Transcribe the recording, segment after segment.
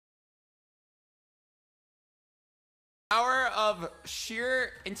Power of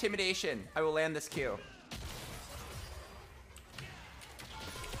sheer intimidation. I will land this Q.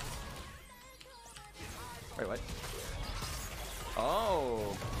 Wait, what?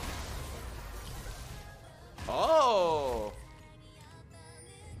 Oh. Oh.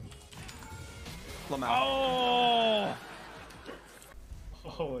 Lamau. Oh.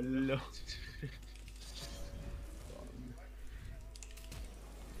 Oh no.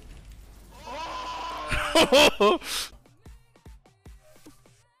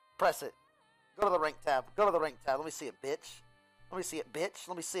 Press it. Go to the rank tab. Go to the rank tab. Let me see it, bitch. Let me see it, bitch.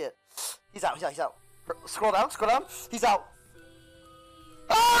 Let me see it. He's out. He's out. He's out. Scroll down. Scroll down. He's out.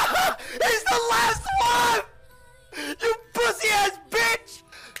 Ah! He's the last one! You pussy ass bitch!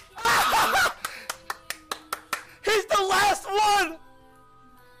 Ah! He's the last one!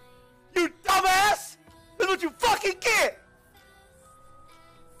 You dumbass! That's what you fucking get!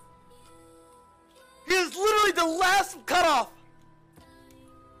 He is literally the last cutoff!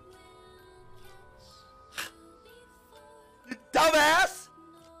 You dumbass!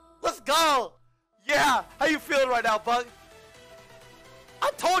 Let's go! Yeah! How you feeling right now, Bug? I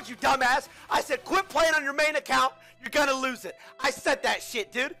told you, dumbass! I said quit playing on your main account, you're gonna lose it. I said that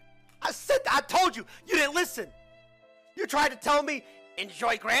shit, dude! I said that, I told you! You didn't listen! You tried to tell me,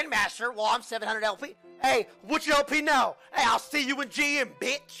 enjoy Grandmaster, well I'm 700 LP. Hey, what's your LP now? Hey, I'll see you in GM,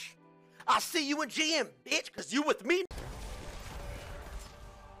 bitch! I'll see you in GM, bitch, cause you with me.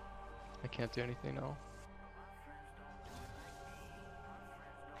 I can't do anything now.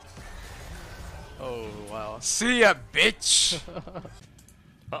 Oh, wow. See ya, bitch!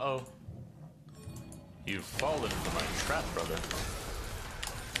 Uh-oh. You've fallen into my trap, brother.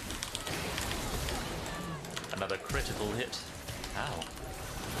 Another critical hit. Ow.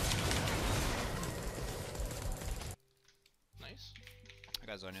 Nice. I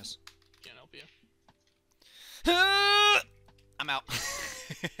got Zonia's. Can't help you. I'm out.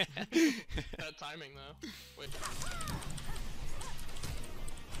 Bad timing though. Wait.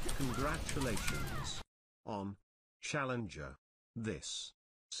 Congratulations on Challenger this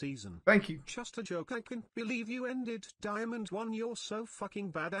season. Thank you. Just a joke. I can't believe you ended Diamond 1. You're so fucking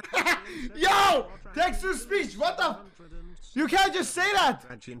bad at Yo! Text to speech, what the? You can't just say that!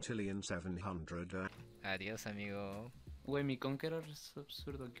 Argentilian 700. Adiós, amigo. Güey, mi Conqueror es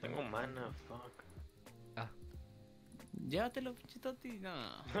absurdo. Tengo mana, fuck. Ah. Llévatelo, chitoti. No.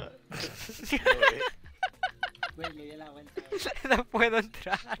 Güey, le di la vuelta. No puedo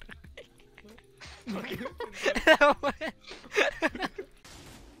entrar. No puedo.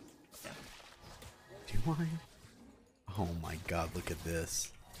 Do you mind? Oh my god, look at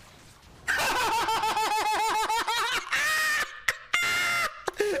this.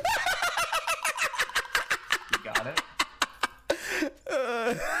 You got it?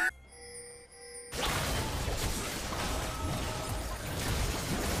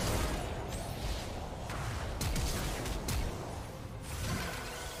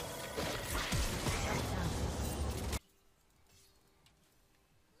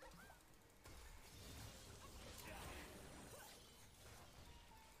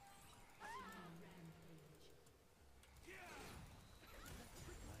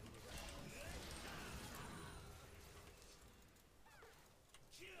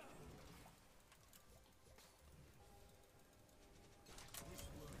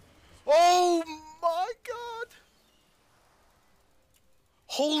 Oh my god!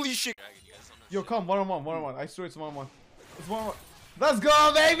 Holy shit! Yo, come, one-on-one. I swear it's one-on-one. It's one-on-one. Let's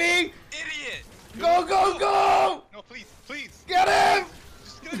go, baby! Idiot! Go, go, go! No, please, please. Get him!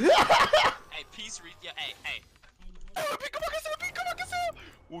 Just get him. Hey, peace read. Yeah, hey. 핑크 막혔어요!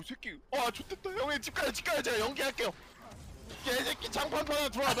 오, 새끼. 아, 좋됐다. 형님, 집 가요. 제가 연기할게요. 개새끼 장판 하나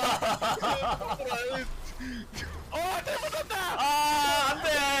들어와봐. 잘못했다! 아, 안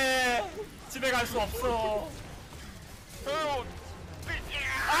돼! 집에 갈 수 없어.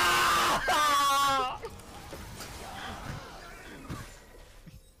 아!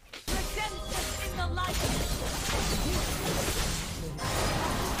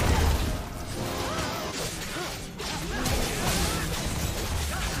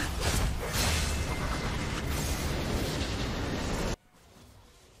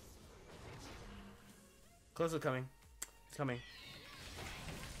 Close is coming. It's coming.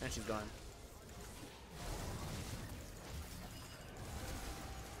 And she's gone.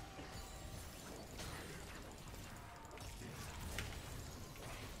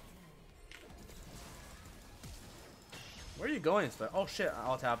 Where are you going, Star? Oh shit, I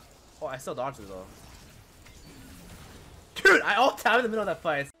alt tapped. Oh, I still dodged it though. Dude, I alt tapped in the middle of that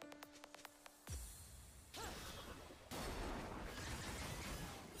fight.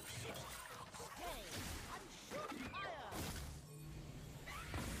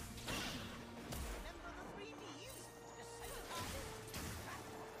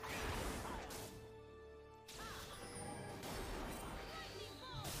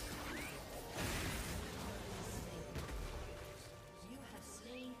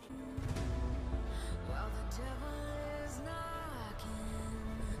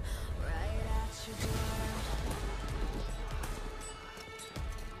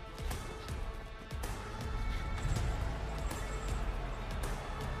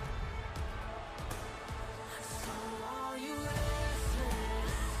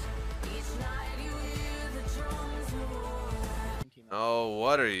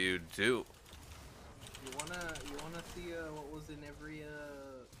 What are you do? You wanna see what was in every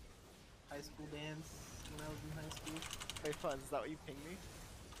high school dance when I was in high school? Wait, Fuzz, is that what you pinged me?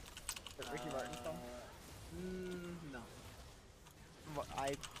 The Ricky Martin song? No.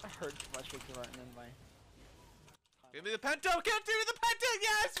 I heard too much Ricky Martin in my... Give me the pento! Give me the pento!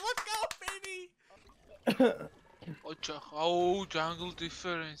 Yes! Let's go, baby! Oh, jungle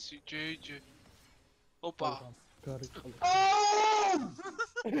difference, JJ. Opa. Got it. Oh!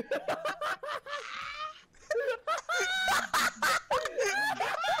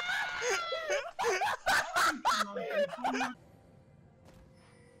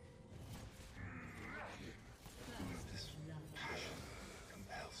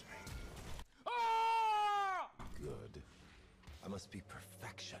 Good. I must be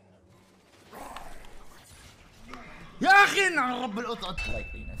perfection.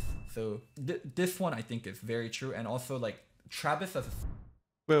 Likeliness. So this one I think is very true, and also like Travis as a...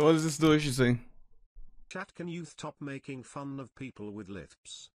 Wait, what is this delicious thing? Chat, can you stop making fun of people with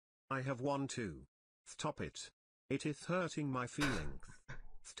lips? I have one too. Stop it. It is hurting my feelings.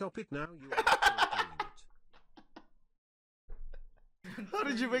 Stop it now, you are doing it. How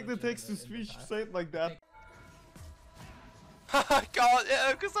did you make the text-to-speech say it like that? I can't,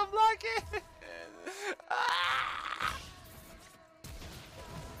 yeah, because I'm lagging!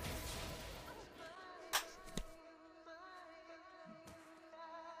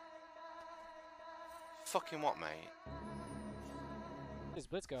 Fucking what, mate? Does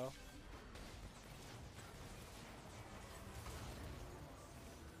Blitz go?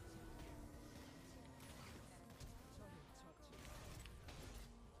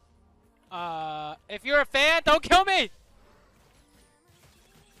 If you're a fan, don't kill me!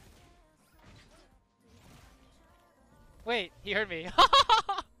 Wait, he heard me.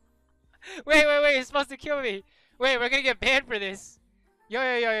 wait, he's supposed to kill me. Wait, we're gonna get banned for this. Yo.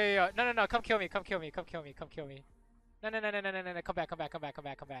 No, come kill me. No, come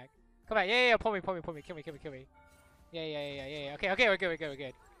back. Yeah, pull me. Kill me. Yeah. Okay, we're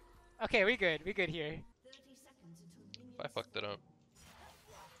good. Okay, we good here. I fucked it up.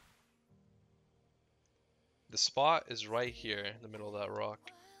 The spot is right here in the middle of that rock.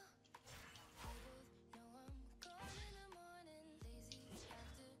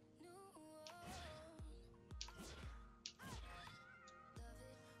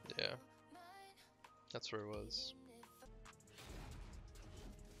 Yeah, that's where it was.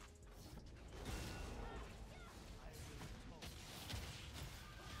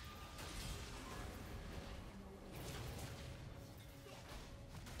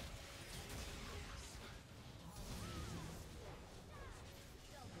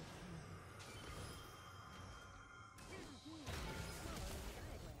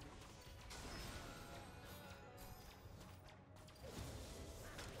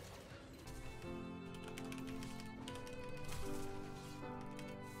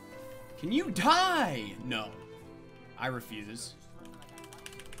 Can you die? No. I refuses.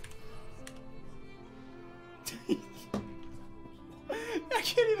 I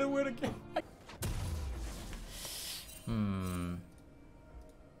can't even win again.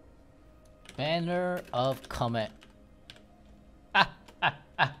 Banner of comment.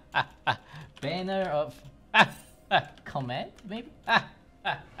 Banner of comment, maybe?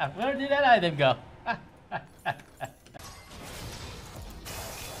 Where did that item go?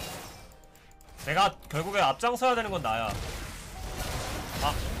 내가 결국에 앞장서야 되는 건 나야.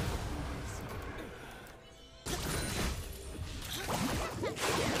 아.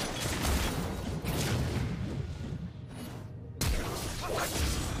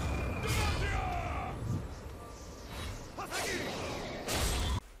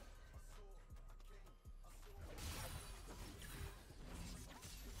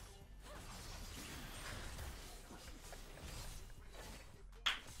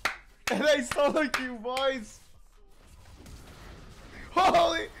 And I solo you, boys!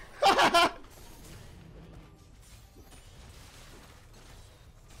 Holy!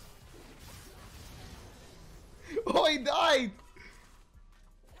 Oh, he died!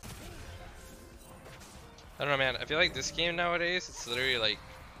 I don't know, man. I feel like this game nowadays, it's literally like...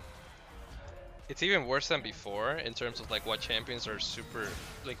 It's even worse than before in terms of like what champions are super...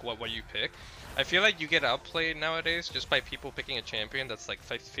 Like what you pick. I feel like you get outplayed nowadays just by people picking a champion that's like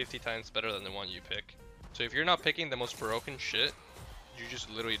 50 times better than the one you pick. So if you're not picking the most broken shit, you just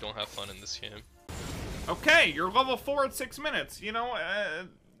literally don't have fun in this game. Okay, you're level 4 at 6 minutes. You know,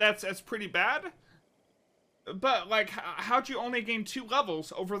 that's pretty bad. But like, how'd you only gain 2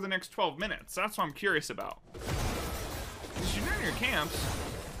 levels over the next 12 minutes? That's what I'm curious about. You're in your camps,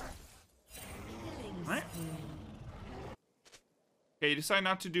 right? Okay, you decide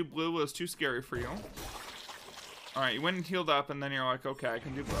not to do blue. It was too scary for you. All right, you went and healed up, and then you're like, okay, I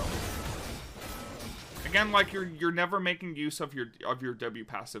can do blue. Again, like you're never making use of your W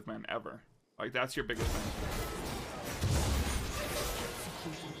passive, man, ever. Like that's your biggest thing.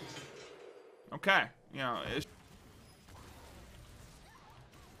 Okay, you know.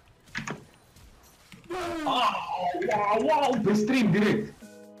 Wow, the stream direct.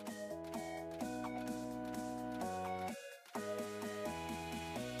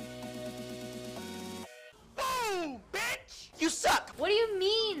 Boom, bitch! You suck! What do you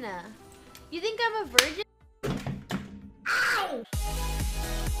mean? You think I'm a virgin? Ow!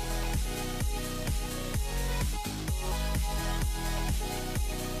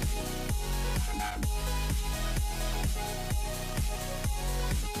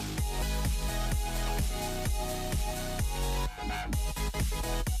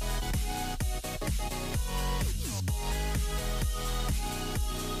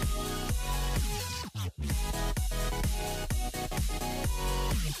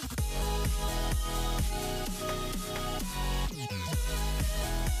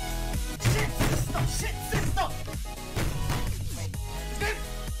 Shit system!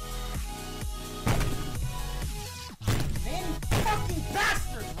 Man, you fucking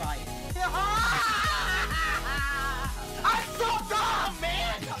bastard, Ryan! I'm so dumb,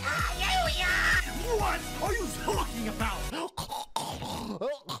 man! What are you talking about?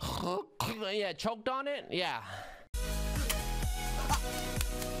 Yeah, choked on it? Yeah.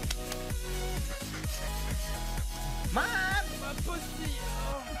 Mom, my pussy!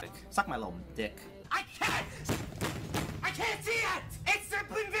 Suck my little dick. I can't! I can't see it! It's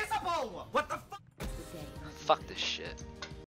simply invisible! What the fuck? Fuck this shit.